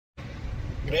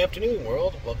Good afternoon,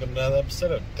 world. Welcome to another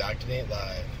episode of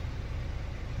DoctorNateLive.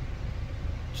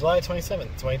 July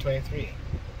 27th, 2023.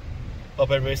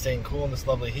 Hope everybody's staying cool in this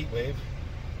lovely heat wave.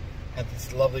 Had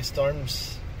these lovely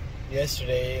storms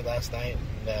yesterday, last night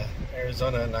in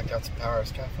Arizona, knocked out some power.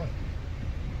 It's kind of fun.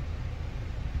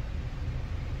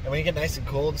 And when you get nice and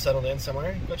cold, settled in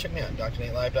somewhere, go check me out,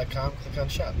 DoctorNateLive.com, click on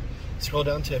shop. Scroll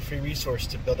down to a free resource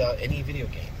to build out any video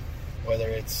game, whether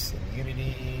it's in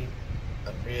Unity,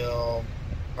 Unreal,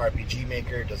 RPG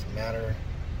Maker, doesn't matter.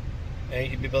 And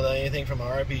you can be building anything from an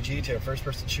RPG to a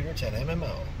first-person shooter to an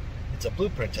MMO. It's a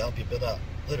blueprint to help you build out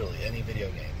literally any video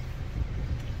game.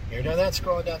 You're done that,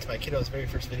 scroll down to my kiddo's very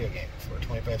first video game. For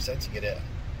 25 cents, you get a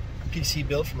PC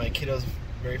build for my kiddo's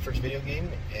very first video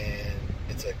game, and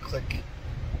it's a click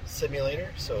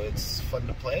simulator, so it's fun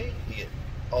to play. You get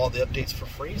all the updates for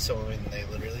free, so when they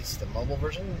release the mobile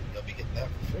version, you'll be getting that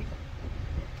for free.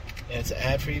 And it's an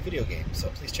ad-free video game, so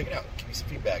please check it out. Give me some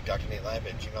feedback,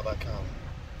 DoctorNateLive@gmail.com.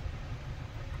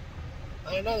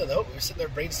 On another note, we were sitting there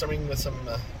brainstorming with some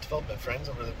development friends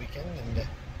over the weekend and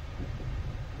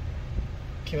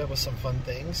came up with some fun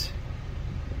things.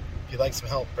 If you'd like some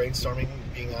help brainstorming,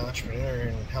 being an entrepreneur,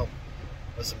 and help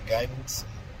with some guidance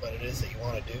and what it is that you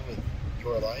want to do with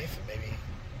your life, and maybe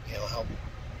help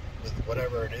with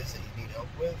whatever it is that you need help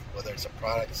with, whether it's a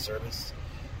product, service,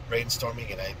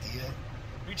 brainstorming, an idea,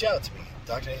 reach out to me,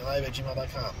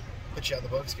 DoctorNateLive@gmail.com. Put you on the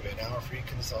books, give you an hour free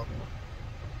consult.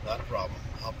 Not a problem.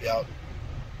 I'll help you out.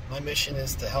 My mission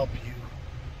is to help you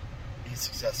be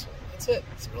successful. That's it.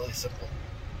 It's really simple.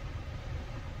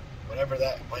 Whatever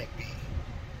that might be.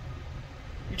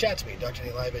 Reach out to me,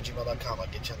 DoctorNateLive@gmail.com. I'll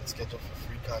get you on the schedule for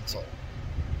free consult.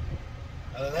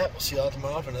 Other than that, we'll see you all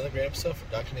tomorrow for another great episode for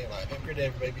Dr. Nate Live. Have a great day,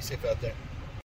 everybody. Be safe out there.